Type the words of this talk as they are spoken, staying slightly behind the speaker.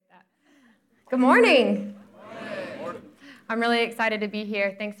Good morning. I'm really excited to be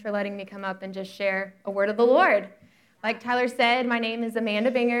here. Thanks for letting me come up and just share a word of the Lord. Like Tyler said, my name is Amanda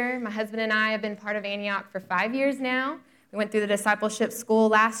Binger. My husband and I have been part of Antioch for 5 years now. We went through the discipleship school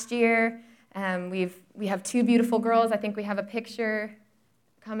last year. We have two beautiful girls. I think we have a picture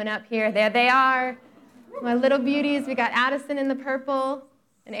coming up here. There they are, my little beauties. We got Addison in the purple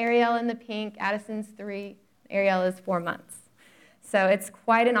and Ariel in the pink. Addison's 3, Ariel is 4 months. So it's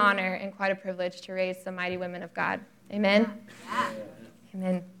quite an honor and quite a privilege to raise some mighty women of God. Amen? Yeah.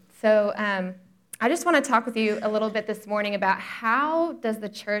 Amen. So I just want to talk with you a little bit this morning about how does the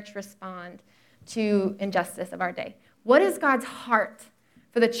church respond to injustice of our day? What is God's heart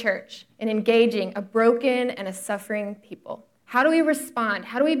for the church in engaging a broken and a suffering people? How do we respond?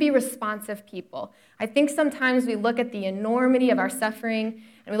 How do we be responsive people? I think sometimes we look at the enormity of our suffering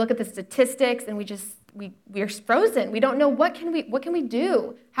and we look at the statistics and we're frozen. We don't know what can we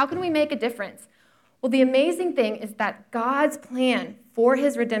do? How can we make a difference? Well, the amazing thing is that God's plan for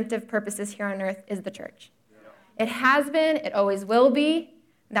his redemptive purposes here on earth is the church. It has been, it always will be.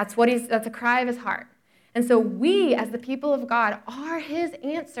 That's a cry of his heart. And so we, as the people of God, are his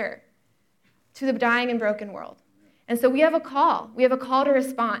answer to the dying and broken world. And so we have a call. We have a call to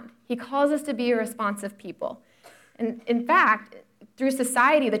respond. He calls us to be a responsive people. And in fact, through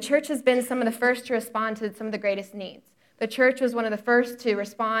society, the church has been some of the first to respond to some of the greatest needs. The church was one of the first to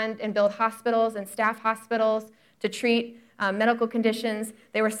respond and build hospitals and staff hospitals to treat medical conditions.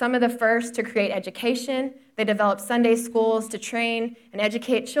 They were some of the first to create education. They developed Sunday schools to train and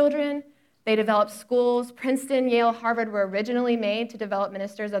educate children. They developed schools. Princeton, Yale, Harvard were originally made to develop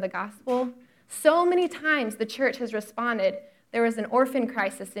ministers of the gospel. So many times the church has responded. There was an orphan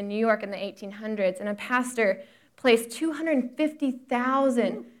crisis in New York in the 1800s, and a pastor placed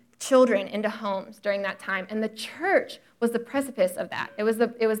 250,000 children into homes during that time, and the church was the precipice of that. It was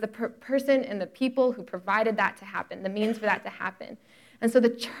the person and the people who provided that to happen, the means for that to happen. And so the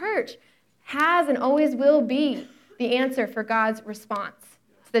church has and always will be the answer for God's response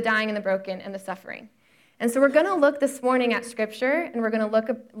to the dying and the broken and the suffering. And so we're going to look this morning at Scripture, and we're going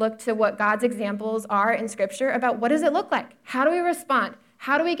to look to what God's examples are in Scripture about what does it look like? How do we respond?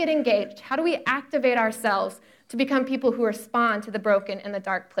 How do we get engaged? How do we activate ourselves to become people who respond to the broken and the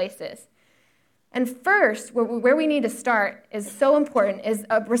dark places? And first, where we need to start is so important, is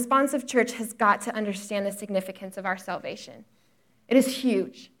a responsive church has got to understand the significance of our salvation. It is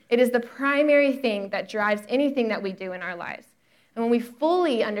huge. It is the primary thing that drives anything that we do in our lives. And when we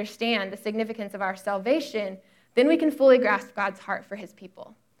fully understand the significance of our salvation, then we can fully grasp God's heart for his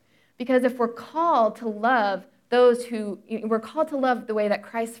people. Because if we're called to love we're called to love the way that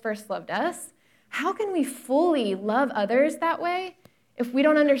Christ first loved us, how can we fully love others that way if we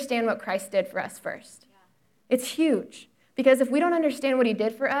don't understand what Christ did for us first? Yeah. It's huge. Because if we don't understand what he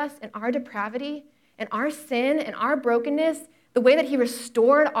did for us and our depravity and our sin and our brokenness, the way that he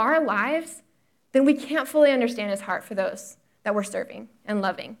restored our lives, then we can't fully understand his heart for those that we're serving and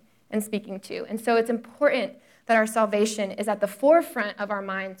loving and speaking to. And so it's important that our salvation is at the forefront of our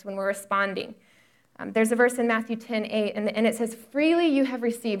minds when we're responding. There's a verse in Matthew 10:8, and it says, "Freely you have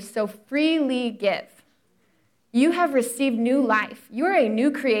received, so freely give." You have received new life. You are a new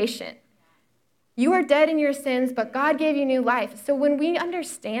creation. You are dead in your sins, but God gave you new life. So when we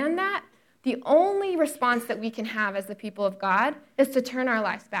understand that, the only response that we can have as the people of God is to turn our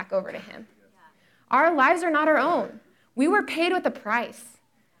lives back over to him. Our lives are not our own. We were paid with a price.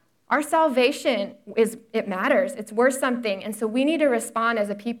 Our salvation it matters. It's worth something. And so we need to respond as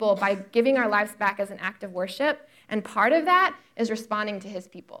a people by giving our lives back as an act of worship. And part of that is responding to his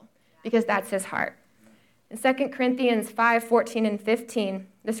people because that's his heart. In 2 Corinthians 5:14 and 15,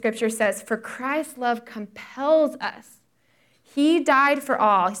 the scripture says, "For Christ's love compels us. He died for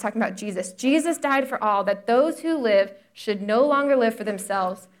all." He's talking about Jesus. "Jesus died for all, that those who live should no longer live for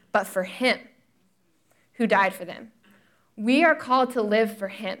themselves, but for him who died for them." We are called to live for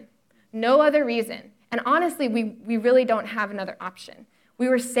him. No other reason. And honestly, we really don't have another option. We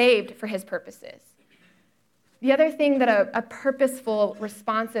were saved for his purposes. The other thing that a purposeful,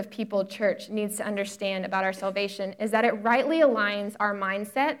 responsive people church needs to understand about our salvation is that it rightly aligns our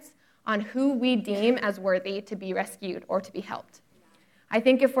mindsets on who we deem as worthy to be rescued or to be helped. I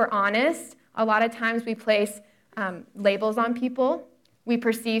think if we're honest, a lot of times we place labels on people. We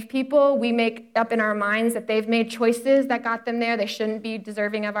perceive people, we make up in our minds that they've made choices that got them there, they shouldn't be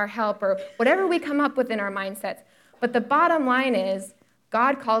deserving of our help, or whatever we come up with in our mindsets. But the bottom line is,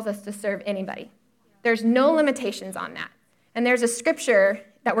 God calls us to serve anybody. There's no limitations on that. And there's a scripture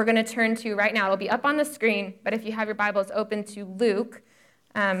that we're going to turn to right now. It'll be up on the screen, but if you have your Bibles open to Luke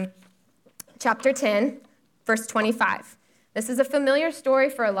chapter 10, verse 25. This is a familiar story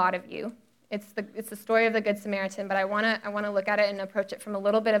for a lot of you. It's the story of the Good Samaritan, but I want to look at it and approach it from a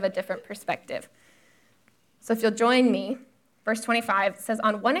little bit of a different perspective. So if you'll join me, verse 25 says,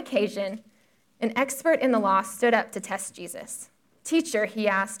 "On one occasion, an expert in the law stood up to test Jesus. 'Teacher,' he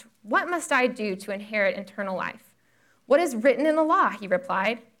asked, 'what must I do to inherit eternal life?' 'What is written in the law?' he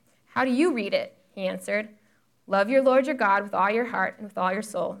replied. 'How do you read it?' he answered. 'Love your Lord your God with all your heart and with all your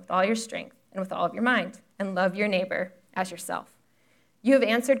soul, with all your strength, and with all of your mind, and love your neighbor as yourself.' 'You have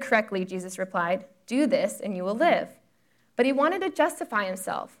answered correctly,' Jesus replied. 'Do this and you will live.' But he wanted to justify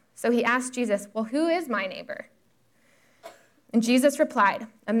himself, so he asked Jesus, 'Well, who is my neighbor?' And Jesus replied,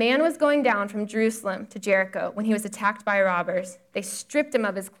 'A man was going down from Jerusalem to Jericho when he was attacked by robbers. They stripped him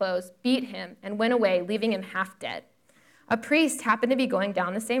of his clothes, beat him, and went away, leaving him half dead. A priest happened to be going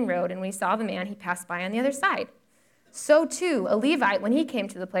down the same road, and when he saw the man, he passed by on the other side. So too, a Levite, when he came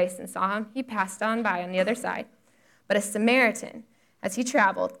to the place and saw him, he passed on by on the other side. But a Samaritan, as he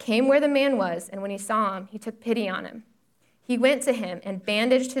traveled, came where the man was, and when he saw him, he took pity on him. He went to him and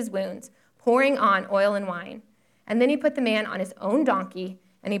bandaged his wounds, pouring on oil and wine. And then he put the man on his own donkey,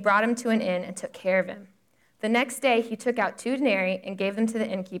 and he brought him to an inn and took care of him. The next day he took out 2 denarii and gave them to the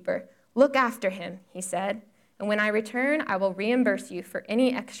innkeeper. 'Look after him,' he said, 'and when I return, I will reimburse you for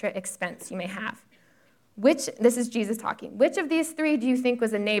any extra expense you may have.' This is Jesus talking. 'Which of these 3 do you think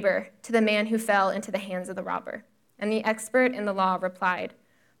was a neighbor to the man who fell into the hands of the robber?' And the expert in the law replied,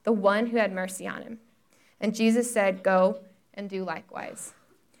 'The one who had mercy on him.' And Jesus said, 'Go and do likewise.'"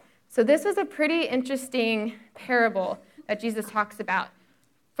 So this was a pretty interesting parable that Jesus talks about.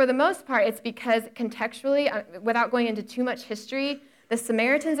 For the most part, it's because contextually, without going into too much history, the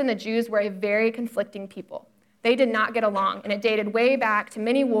Samaritans and the Jews were a very conflicting people. They did not get along, and it dated way back to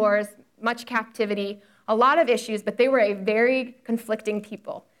many wars, much captivity, a lot of issues, but they were a very conflicting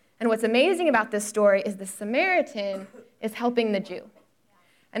people. And what's amazing about this story is the Samaritan is helping the Jew.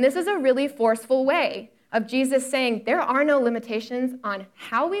 And this is a really forceful way of Jesus saying there are no limitations on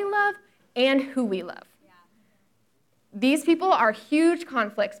how we love and who we love. These people are huge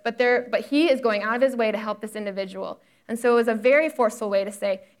conflicts, but he is going out of his way to help this individual. And so it was a very forceful way to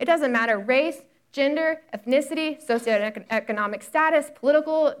say it doesn't matter race, gender, ethnicity, socioeconomic status,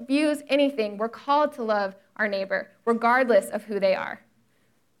 political views, anything. We're called to love our neighbor, regardless of who they are.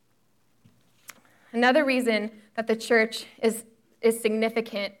 Another reason that the church is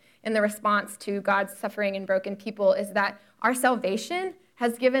significant in the response to God's suffering and broken people is that our salvation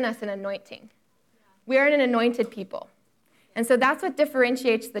has given us an anointing. We are an anointed people. And so that's what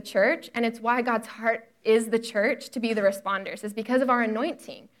differentiates the church, and it's why God's heart is the church to be the responders, is because of our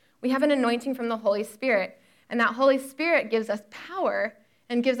anointing. We have an anointing from the Holy Spirit, and that Holy Spirit gives us power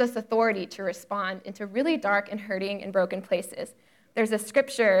and gives us authority to respond into really dark and hurting and broken places. There's a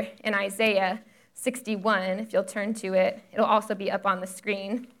scripture in Isaiah 61, if you'll turn to it. It'll also be up on the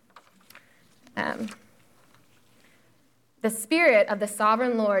screen. The Spirit of the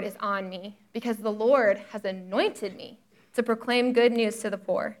sovereign Lord is on me, because the Lord has anointed me to proclaim good news to the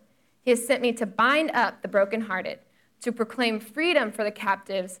poor. He has sent me to bind up the brokenhearted, to proclaim freedom for the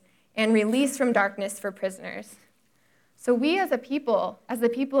captives, and release from darkness for prisoners. So we as a people, as the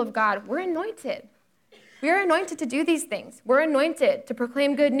people of God, we're anointed. We are anointed to do these things. We're anointed to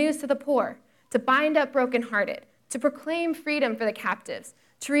proclaim good news to the poor, to bind up brokenhearted, to proclaim freedom for the captives,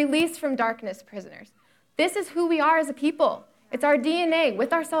 to release from darkness prisoners. This is who we are as a people. It's our DNA.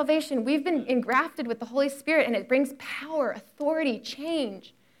 With our salvation, we've been engrafted with the Holy Spirit, and it brings power, authority,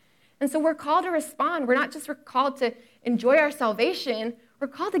 change. And so we're called to respond. We're not just called to enjoy our salvation. We're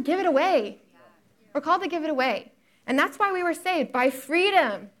called to give it away. We're called to give it away. And that's why we were saved, by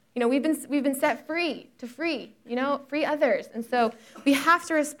freedom. We've been set free to free others. And so we have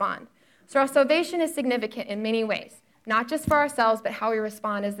to respond. So our salvation is significant in many ways, not just for ourselves, but how we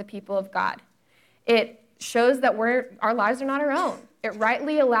respond as the people of God. It shows that our lives are not our own. It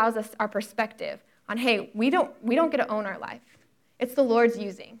rightly allows us our perspective on, hey, we don't get to own our life. It's the Lord's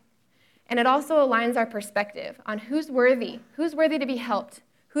using. And it also aligns our perspective on who's worthy to be helped,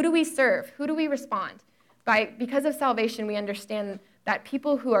 who do we serve, who do we respond. Because of salvation, we understand that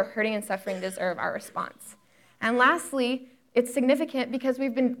people who are hurting and suffering deserve our response. And lastly, it's significant because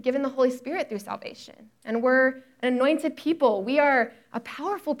we've been given the Holy Spirit through salvation. And we're an anointed people. We are a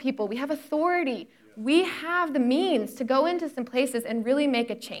powerful people. We have authority. We have the means to go into some places and really make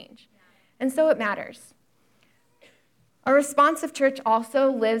a change. And so it matters. A responsive church also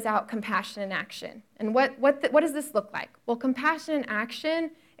lives out compassion in action. And what does this look like? Well, compassion in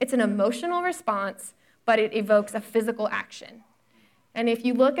action, it's an emotional response, but it evokes a physical action. And if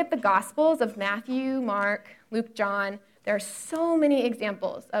you look at the Gospels of Matthew, Mark, Luke, John, there are so many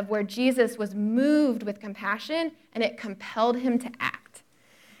examples of where Jesus was moved with compassion and it compelled him to act.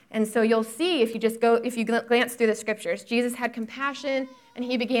 And so you'll see if you glance through the scriptures, Jesus had compassion and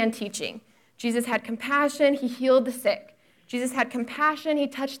he began teaching. Jesus had compassion, he healed the sick. Jesus had compassion, he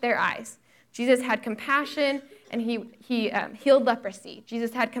touched their eyes. Jesus had compassion and he healed leprosy.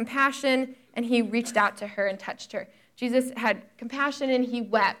 Jesus had compassion and he reached out to her and touched her. Jesus had compassion and he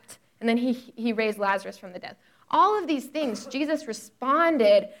wept, and then he raised Lazarus from the dead. All of these things, Jesus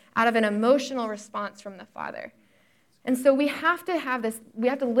responded out of an emotional response from the Father. And so we have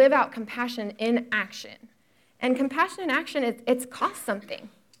to live out compassion in action. And compassion in action, it's cost something.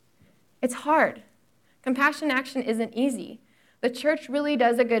 It's hard. Compassion in action isn't easy. The church really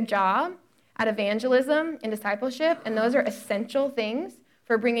does a good job at evangelism and discipleship, and those are essential things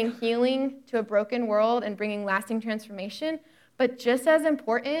for bringing healing to a broken world and bringing lasting transformation. But just as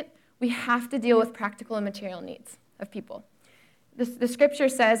important, we have to deal with practical and material needs of people. The scripture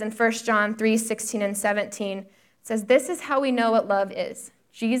says in 1 John 3:16 and 17, it says, "This is how we know what love is.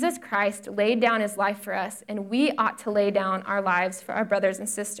 Jesus Christ laid down his life for us, and we ought to lay down our lives for our brothers and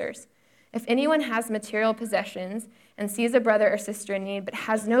sisters. If anyone has material possessions and sees a brother or sister in need but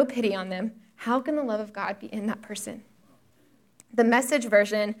has no pity on them, how can the love of God be in that person?" The Message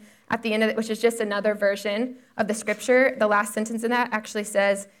version at the end of it, which is just another version of the scripture, the last sentence in that actually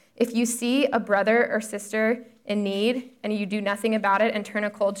says, "If you see a brother or sister in need and you do nothing about it and turn a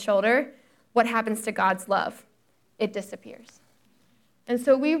cold shoulder, what happens to God's love? It disappears." And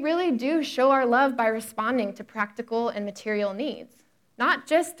so we really do show our love by responding to practical and material needs, not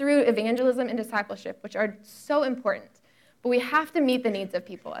just through evangelism and discipleship, which are so important, but we have to meet the needs of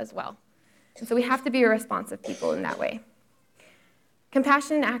people as well. And so we have to be a responsive people in that way.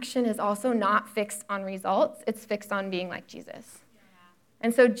 Compassion in action is also not fixed on results. It's fixed on being like Jesus.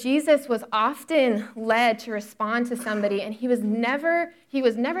 And so Jesus was often led to respond to somebody, and he was never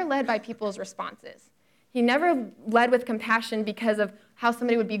led by people's responses. He never led with compassion because of how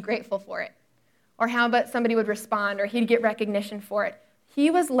somebody would be grateful for it, or how somebody would respond, or he'd get recognition for it.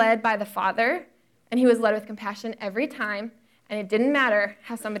 He was led by the Father, and he was led with compassion every time, and it didn't matter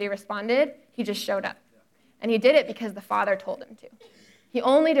how somebody responded, he just showed up. And he did it because the Father told him to. He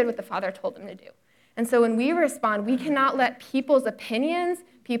only did what the Father told him to do. And so when we respond, we cannot let people's opinions,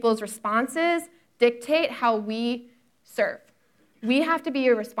 people's responses dictate how we serve. We have to be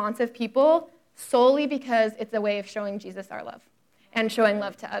a responsive people solely because it's a way of showing Jesus our love and showing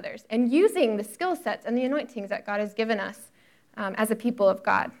love to others and using the skill sets and the anointings that God has given us as a people of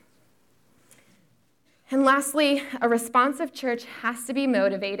God. And lastly, a responsive church has to be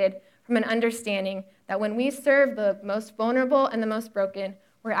motivated from an understanding that when we serve the most vulnerable and the most broken,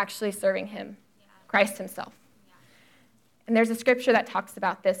 we're actually serving him, Christ himself. And there's a scripture that talks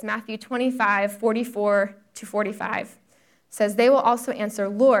about this. Matthew 25:44-45 says, "They will also answer,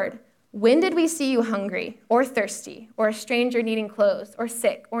 'Lord, when did we see you hungry or thirsty or a stranger needing clothes or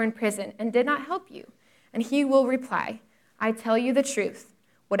sick or in prison and did not help you?' And he will reply, 'I tell you the truth.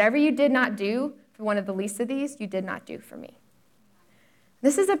 Whatever you did not do for one of the least of these, you did not do for me.'"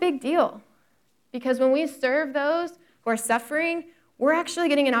 This is a big deal because when we serve those who are suffering, we're actually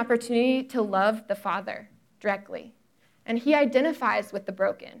getting an opportunity to love the Father directly. And he identifies with the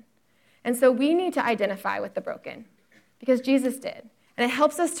broken. And so we need to identify with the broken because Jesus did. And it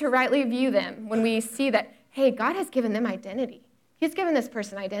helps us to rightly view them when we see that, hey, God has given them identity. He's given this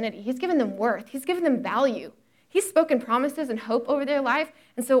person identity. He's given them worth. He's given them value. He's spoken promises and hope over their life,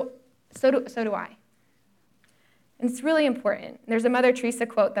 and so do I. And it's really important. There's a Mother Teresa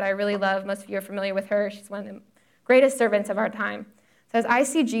quote that I really love. Most of you are familiar with her. She's one of the greatest servants of our time. It says, "I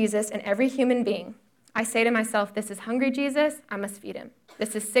see Jesus in every human being. I say to myself, this is hungry Jesus, I must feed him.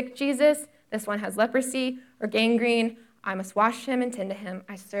 This is sick Jesus, this one has leprosy or gangrene, I must wash him and tend to him.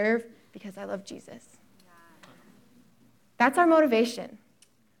 I serve because I love Jesus." That's our motivation.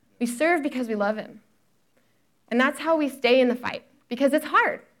 We serve because we love him. And that's how we stay in the fight, because it's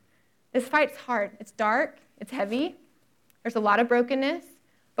hard. This fight's hard. It's dark. It's heavy. There's a lot of brokenness.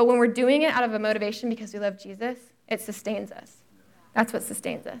 But when we're doing it out of a motivation because we love Jesus, it sustains us. That's what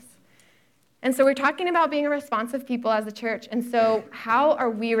sustains us. And so we're talking about being a responsive people as a church. And so how are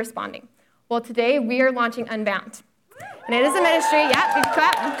we responding? Well, today we are launching Unbound. And it is a ministry. Yeah, you can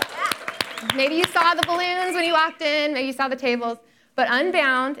clap. Maybe you saw the balloons when you walked in. Maybe you saw the tables. But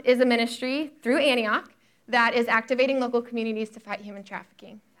Unbound is a ministry through Antioch that is activating local communities to fight human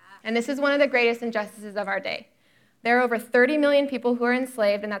trafficking. And this is one of the greatest injustices of our day. There are over 30 million people who are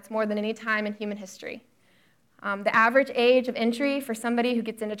enslaved, and that's more than any time in human history. The average age of entry for somebody who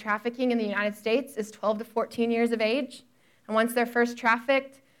gets into trafficking in the United States is 12 to 14 years of age. And once they're first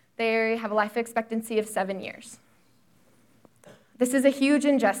trafficked, they have a life expectancy of 7 years. This is a huge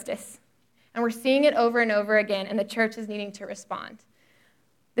injustice. And we're seeing it over and over again, and the church is needing to respond.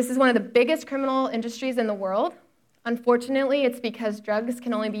 This is one of the biggest criminal industries in the world. Unfortunately, it's because drugs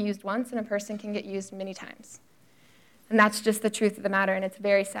can only be used once and a person can get used many times. And that's just the truth of the matter, and it's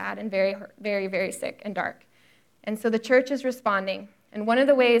very sad and very, very, very sick and dark. And so the church is responding, and one of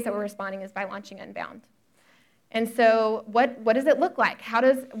the ways that we're responding is by launching Unbound. And so what does it look like?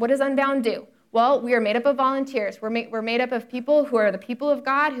 What does Unbound do? Well, we are made up of volunteers. We're made up of people who are the people of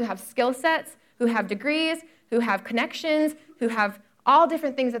God, who have skill sets, who have degrees, who have connections, who have all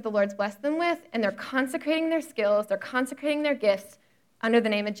different things that the Lord's blessed them with, and they're consecrating their skills, they're consecrating their gifts under the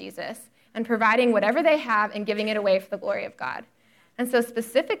name of Jesus, and providing whatever they have and giving it away for the glory of God. And so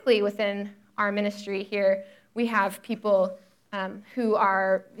specifically within our ministry here, we have people who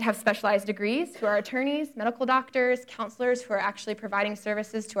have specialized degrees, who are attorneys, medical doctors, counselors who are actually providing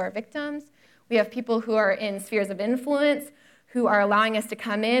services to our victims. We have people who are in spheres of influence, who are allowing us to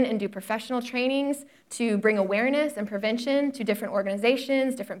come in and do professional trainings to bring awareness and prevention to different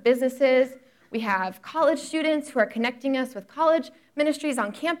organizations, different businesses. We have college students who are connecting us with college ministries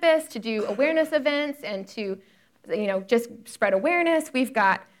on campus to do awareness events and to, just spread awareness. We've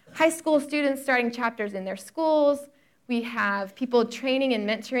got high school students starting chapters in their schools. We have people training and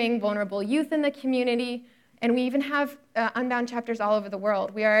mentoring vulnerable youth in the community. And we even have Unbound chapters all over the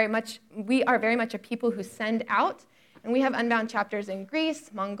world. We are very much a people who send out. And we have Unbound chapters in Greece,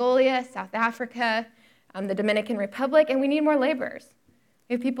 Mongolia, South Africa, the Dominican Republic, and we need more laborers.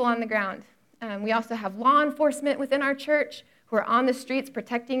 We have people on the ground. We also have law enforcement within our church who are on the streets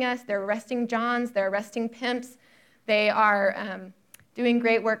protecting us. They're arresting Johns, they're arresting pimps. They are doing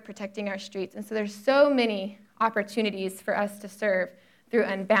great work protecting our streets. And so there's so many opportunities for us to serve through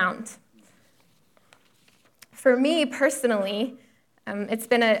Unbound. For me personally, it's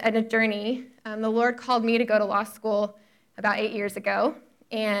been a journey. The Lord called me to go to law school about 8 years ago,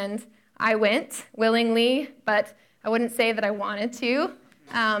 and I went willingly, but I wouldn't say that I wanted to.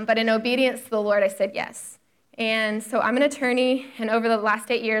 But in obedience to the Lord, I said yes. And so I'm an attorney, and over the last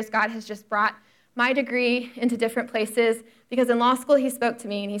 8 years, God has just brought my degree into different places, because in law school, he spoke to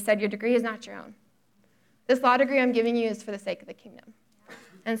me, and he said, your degree is not your own. This law degree I'm giving you is for the sake of the kingdom.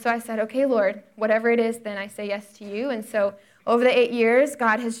 And so I said, okay, Lord, whatever it is, then I say yes to you. And so over the 8 years,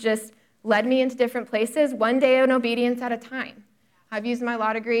 God has just led me into different places, one day in obedience at a time. I've used my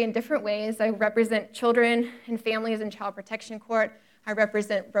law degree in different ways. I represent children and families in child protection court. I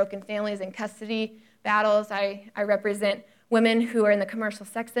represent broken families in custody battles. I represent women who are in the commercial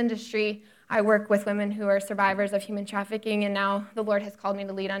sex industry. I work with women who are survivors of human trafficking, and now the Lord has called me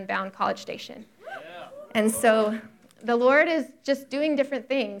to lead Unbound College Station. Yeah. And so the Lord is just doing different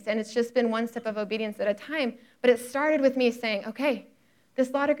things, and it's just been one step of obedience at a time. But it started with me saying, okay,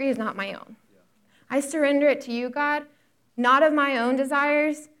 this law degree is not my own. I surrender it to you, God, not of my own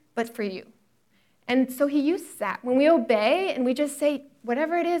desires, but for you. And so he uses that. When we obey and we just say,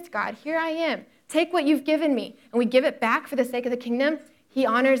 whatever it is, God, here I am. Take what you've given me, and we give it back for the sake of the kingdom, he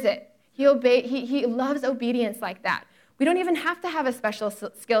honors it. He loves obedience like that. We don't even have to have a special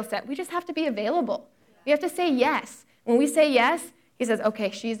skill set. We just have to be available. We have to say yes. When we say yes, he says,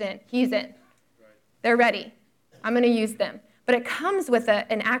 okay, she's in, he's in. They're ready. I'm going to use them. But it comes with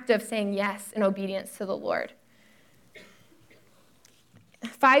an act of saying yes in obedience to the Lord.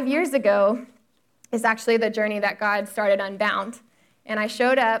 5 years ago is actually the journey that God started Unbound. And I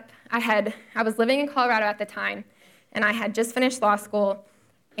showed up. I was living in Colorado at the time, and I had just finished law school,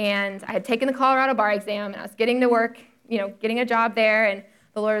 and I had taken the Colorado bar exam, and I was getting to work, getting a job there, and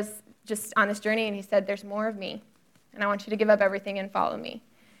the Lord was just on this journey, and he said, there's more of me, and I want you to give up everything and follow me.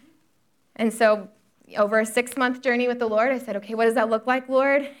 And so over a 6-month journey with the Lord, I said, okay, what does that look like,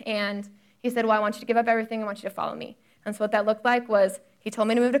 Lord? And he said, well, I want you to give up everything. I want you to follow me. And so what that looked like was he told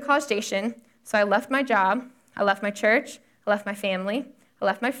me to move to College Station. So I left my job. I left my church. I left my family. I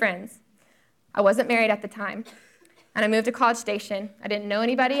left my friends. I wasn't married at the time. And I moved to College Station. I didn't know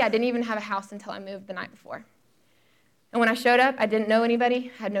anybody. I didn't even have a house until I moved the night before. And when I showed up, I didn't know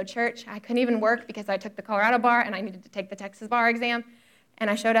anybody. I had no church. I couldn't even work because I took the Colorado bar and I needed to take the Texas bar exam. And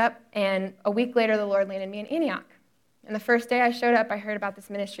I showed up, and a week later, the Lord landed me in Antioch. And the first day I showed up, I heard about this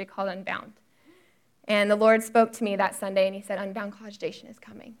ministry called Unbound. And the Lord spoke to me that Sunday, and he said, Unbound College Station is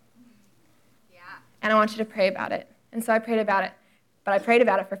coming. Yeah. And I want you to pray about it. And so I prayed about it. But I prayed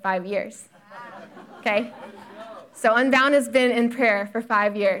about it for 5 years. Okay? So Unbound has been in prayer for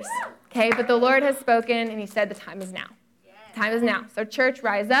 5 years. Okay? But the Lord has spoken, and he said, the time is now. The time is now. So church,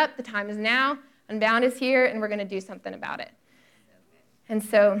 rise up. The time is now. Unbound is here, and we're going to do something about it. And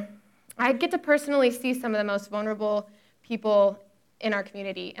so I get to personally see some of the most vulnerable people in our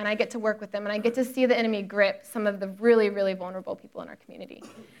community, and I get to work with them, and I get to see the enemy grip some of the really, really vulnerable people in our community.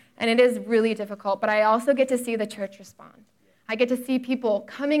 And it is really difficult, but I also get to see the church respond. I get to see people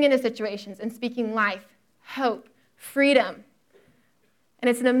coming into situations and speaking life, hope, freedom. And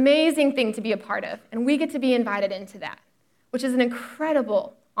it's an amazing thing to be a part of. And we get to be invited into that, which is an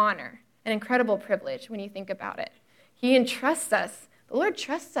incredible honor, an incredible privilege when you think about it. He entrusts us. The Lord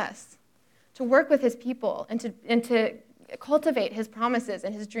trusts us to work with his people and to cultivate his promises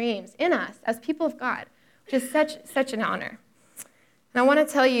and his dreams in us as people of God, which is such an honor. And I want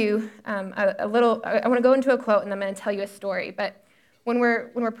to tell you I want to go into a quote, and I'm going to tell you a story. But when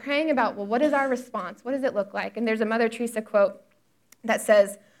we're praying about, well, what is our response? What does it look like? And there's a Mother Teresa quote that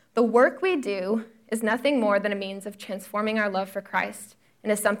says, "The work we do is nothing more than a means of transforming our love for Christ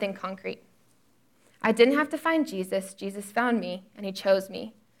into something concrete. I didn't have to find Jesus. Jesus found me, and he chose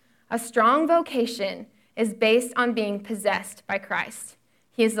me. A strong vocation is based on being possessed by Christ.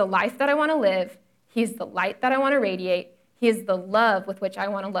 He is the life that I want to live. He is the light that I want to radiate. He is the love with which I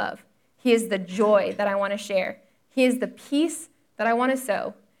want to love. He is the joy that I want to share. He is the peace that I want to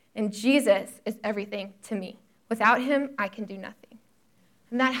sow. And Jesus is everything to me. Without him, I can do nothing."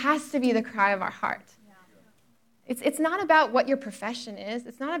 And that has to be the cry of our heart. It's not about what your profession is.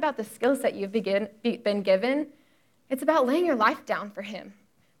 It's not about the skill set you've been given. It's about laying your life down for him,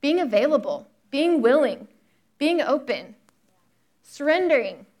 being available, being willing, being open,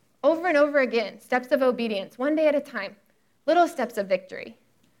 surrendering over and over again, steps of obedience, one day at a time, little steps of victory.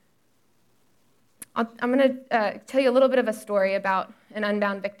 I'm going to tell you a little bit of a story about an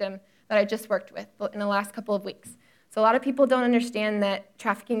unbound victim that I just worked with in the last couple of weeks. So a lot of people don't understand that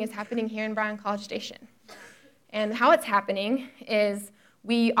trafficking is happening here in Bryan College Station. And how it's happening is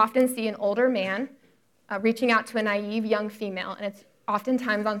we often see an older man reaching out to a naive young female, and it's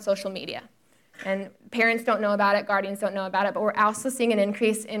oftentimes on social media. And parents don't know about it, guardians don't know about it, but we're also seeing an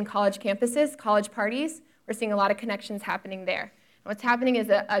increase in college campuses, college parties. We're seeing a lot of connections happening there. And what's happening is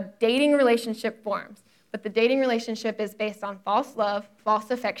a dating relationship forms, but the dating relationship is based on false love,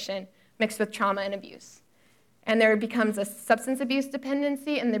 false affection, mixed with trauma and abuse. And there becomes a substance abuse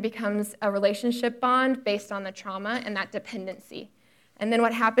dependency, and there becomes a relationship bond based on the trauma and that dependency. And then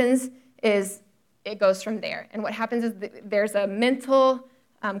what happens is it goes from there. And what happens is there's a mental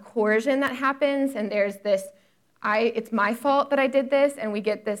coercion that happens, and there's this, it's my fault that I did this, and we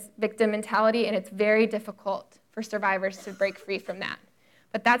get this victim mentality, and it's very difficult for survivors to break free from that.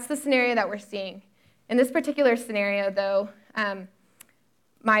 But that's the scenario that we're seeing. In this particular scenario, though,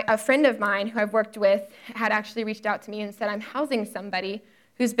 a friend of mine who I've worked with had actually reached out to me and said, "I'm housing somebody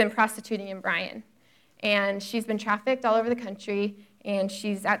who's been prostituting in Bryan. And she's been trafficked all over the country, and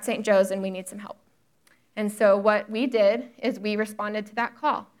she's at St. Joe's, and we need some help." And so what we did is we responded to that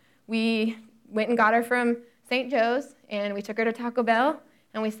call. We went and got her from St. Joe's, and we took her to Taco Bell,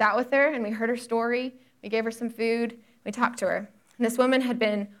 and we sat with her, and we heard her story. We gave her some food. We talked to her. And this woman had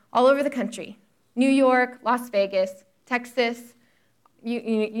been all over the country, New York, Las Vegas, Texas,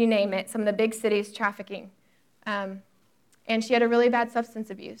 you name it, some of the big cities trafficking. And she had a really bad substance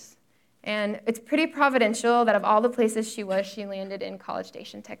abuse. And it's pretty providential that of all the places she was, she landed in College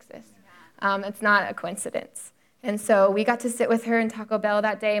Station, Texas. It's not a coincidence. And so we got to sit with her in Taco Bell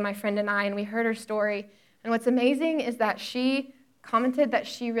that day, my friend and I, and we heard her story. And what's amazing is that she commented that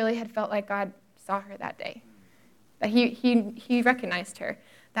she really had felt like God saw her that day, that he recognized her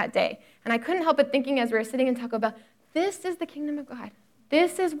that day. And I couldn't help but thinking as we were sitting in Taco Bell, this is the kingdom of God.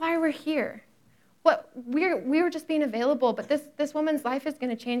 This is why we're here. We were just being available, but this woman's life is going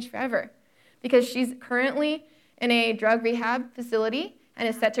to change forever because she's currently in a drug rehab facility and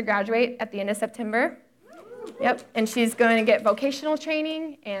is set to graduate at the end of September. Yep, and she's going to get vocational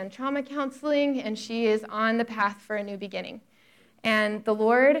training and trauma counseling, and she is on the path for a new beginning. And the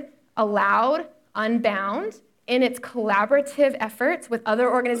Lord allowed Unbound in its collaborative efforts with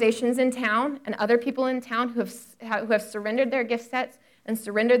other organizations in town and other people in town who have surrendered their gift sets and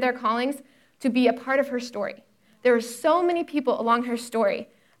surrendered their callings to be a part of her story. There were so many people along her story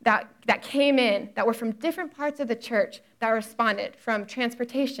that came in that were from different parts of the church that responded, from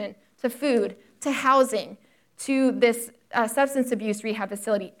transportation to food to housing to this substance abuse rehab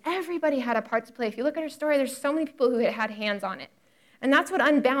facility. Everybody had a part to play. If you look at her story, there's so many people who had hands on it. And that's what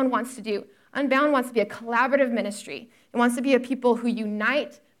Unbound wants to do. Unbound wants to be a collaborative ministry. It wants to be a people who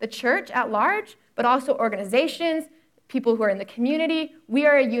unite the church at large, but also organizations, people who are in the community. We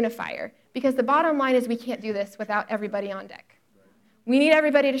are a unifier because the bottom line is we can't do this without everybody on deck. We need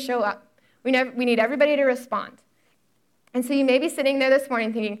everybody to show up. We need everybody to respond. And so you may be sitting there this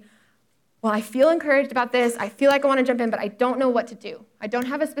morning thinking, well, I feel encouraged about this. I feel like I want to jump in, but I don't know what to do. I don't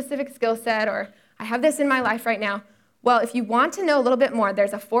have a specific skill set, or I have this in my life right now. Well, if you want to know a little bit more,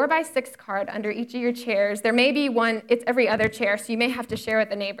 there's a 4x6 card under each of your chairs. There may be one, it's every other chair, so you may have to share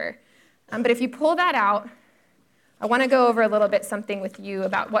with a neighbor. But if you pull that out, I want to go over a little bit something with you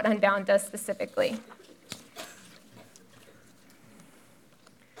about what Unbound does specifically.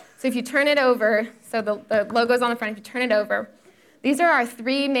 So if you turn it over, so the logo's on the front, if you turn it over, these are our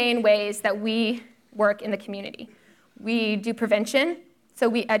 3 main ways that we work in the community. We do prevention, so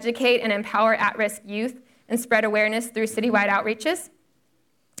we educate and empower at-risk youth and spread awareness through citywide outreaches.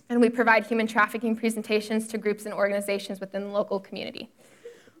 And we provide human trafficking presentations to groups and organizations within the local community.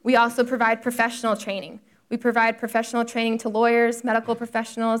 We also provide professional training. We provide professional training to lawyers, medical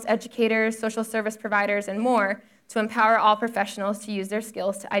professionals, educators, social service providers, and more to empower all professionals to use their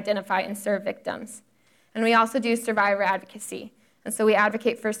skills to identify and serve victims. And we also do survivor advocacy. And so we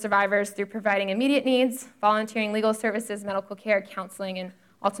advocate for survivors through providing immediate needs, volunteering legal services, medical care, counseling, and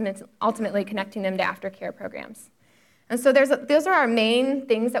ultimately connecting them to aftercare programs. And so those are our main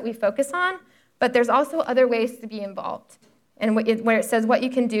things that we focus on, but there's also other ways to be involved. And where it says what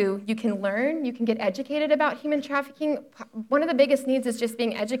you can do, you can learn, you can get educated about human trafficking. One of the biggest needs is just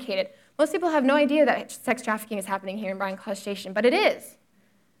being educated. Most people have no idea that sex trafficking is happening here in Bryan College Station, but it is.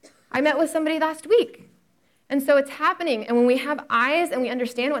 I met with somebody last week. And so it's happening, and when we have eyes and we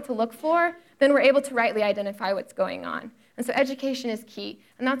understand what to look for, then we're able to rightly identify what's going on. And so education is key,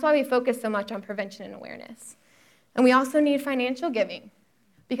 and that's why we focus so much on prevention and awareness. And we also need financial giving,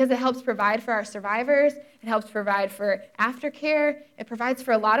 because it helps provide for our survivors, it helps provide for aftercare, it provides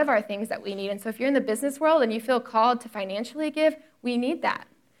for a lot of our things that we need. And so if you're in the business world and you feel called to financially give, we need that.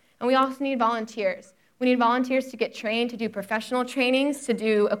 And we also need volunteers. We need volunteers to get trained, to do professional trainings, to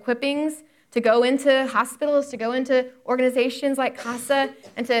do equippings, to go into hospitals, to go into organizations like CASA,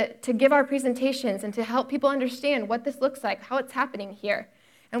 and to give our presentations and to help people understand what this looks like, how it's happening here.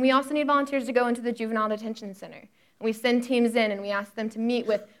 And we also need volunteers to go into the juvenile detention center. And we send teams in and we ask them to meet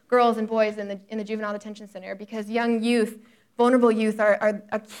with girls and boys in the juvenile detention center, because young youth, vulnerable youth, are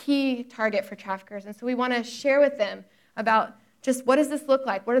a key target for traffickers. And so we want to share with them about just what does this look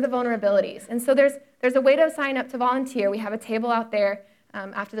like? What are the vulnerabilities? And so there's a way to sign up to volunteer. We have a table out there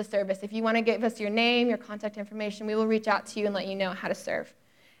after the service. If you want to give us your name, your contact information, we will reach out to you and let you know how to serve.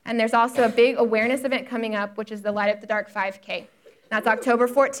 And there's also a big awareness event coming up, which is the Light Up the Dark 5K. That's October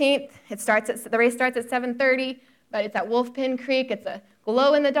 14th. The race starts at 7:30, but it's at Wolfpin Creek. It's a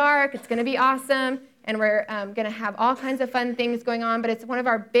glow in the dark. It's going to be awesome, and we're going to have all kinds of fun things going on, but it's one of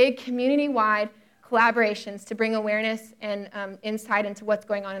our big community-wide collaborations to bring awareness and insight into what's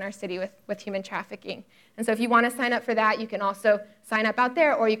going on in our city with human trafficking. And so if you want to sign up for that, you can also sign up out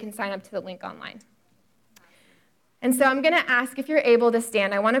there, or you can sign up to the link online. And so I'm going to ask if you're able to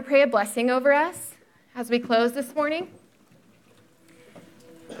stand. I want to pray a blessing over us as we close this morning.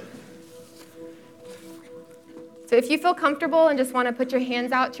 So if you feel comfortable and just want to put your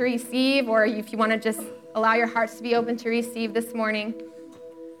hands out to receive, or if you want to just allow your hearts to be open to receive this morning,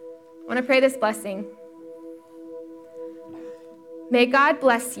 I want to pray this blessing. May God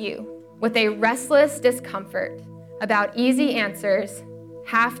bless you with a restless discomfort about easy answers,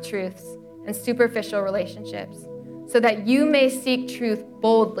 half-truths, and superficial relationships, so that you may seek truth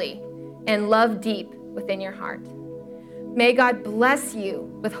boldly and love deep within your heart. May God bless you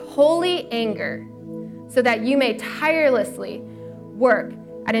with holy anger, so that you may tirelessly work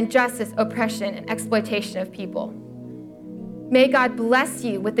at injustice, oppression, and exploitation of people. May God bless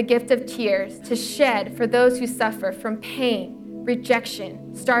you with the gift of tears to shed for those who suffer from pain,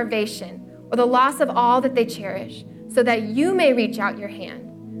 rejection, starvation, or the loss of all that they cherish, so that you may reach out your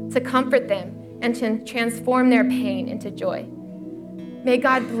hand to comfort them and to transform their pain into joy. May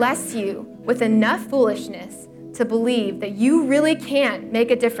God bless you with enough foolishness to believe that you really can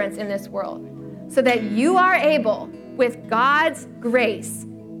make a difference in this world, so that you are able, with God's grace,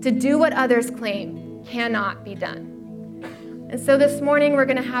 to do what others claim cannot be done. And so this morning, we're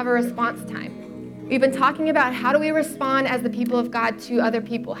going to have a response time. We've been talking about how do we respond as the people of God to other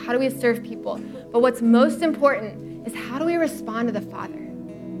people? How do we serve people? But what's most important is how do we respond to the Father?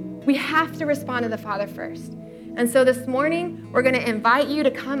 We have to respond to the Father first. And so this morning, we're going to invite you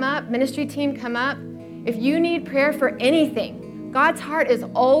to come up, ministry team, come up. If you need prayer for anything, God's heart is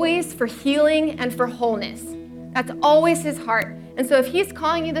always for healing and for wholeness. That's always his heart. And so if he's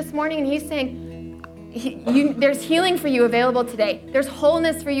calling you this morning and he's saying, there's healing for you available today. There's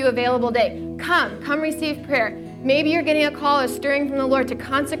wholeness for you available today. Come receive prayer. Maybe you're getting a call or stirring from the Lord to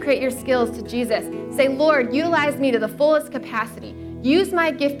consecrate your skills to Jesus. Say, Lord, utilize me to the fullest capacity. Use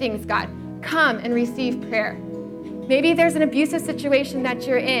my giftings, God. Come and receive prayer. Maybe there's an abusive situation that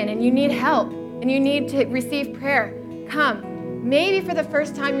you're in and you need help and you need to receive prayer. Come. Maybe for the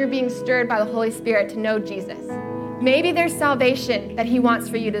first time you're being stirred by the Holy Spirit to know Jesus. Maybe there's salvation that he wants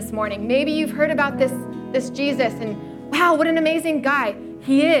for you this morning. Maybe you've heard about this Jesus and wow, what an amazing guy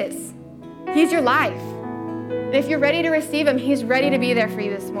he is. He's your life. And if you're ready to receive him, he's ready to be there for you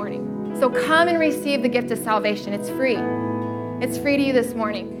this morning. So come and receive the gift of salvation. It's free. It's free to you this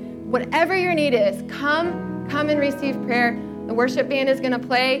morning. Whatever your need is, come and receive prayer. The worship band is going to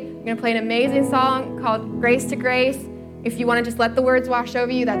play. You're going to play an amazing song called Grace to Grace. If you want to just let the words wash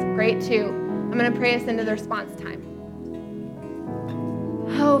over you, that's great too. I'm going to pray us into the response time.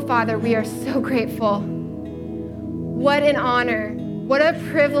 Oh, Father, we are so grateful. What an honor. What a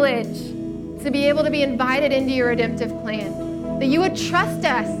privilege to be able to be invited into your redemptive plan. That you would trust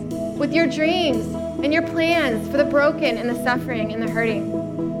us with your dreams and your plans for the broken and the suffering and the hurting.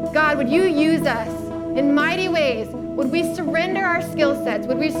 God, would you use us in mighty ways? Would we surrender our skill sets?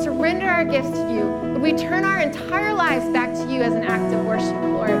 Would we surrender our gifts to you? Would we turn our entire lives back to you as an act of worship,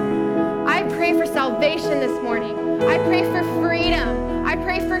 Lord? I pray for salvation this morning. I pray for freedom. I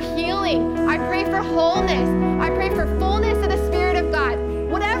pray for healing. I pray for wholeness. I pray for fullness of the Spirit of God.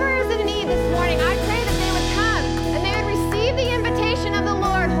 Whatever is in need this morning, I pray that they would come and they would receive the invitation of the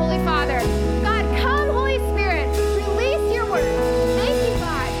Lord, Holy Father. God, come, Holy Spirit. Release your word. Thank you,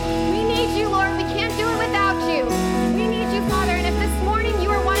 God. We need you, Lord. We can't do it without you. We need you, Father. And if this morning you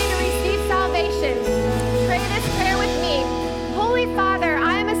are wanting to receive salvation, pray this prayer with me. Holy Father,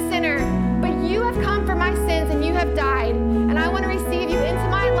 I am a sinner, but you have come for my sins and you have died. And I want to receive you into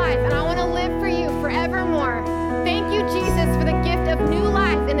my life and I want to live for you forevermore. Thank you, Jesus, for the gift of new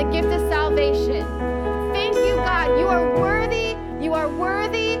life and the gift of salvation. Thank you, God. You are worthy. You are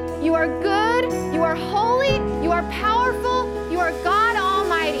worthy. You are good. You are holy. You are powerful.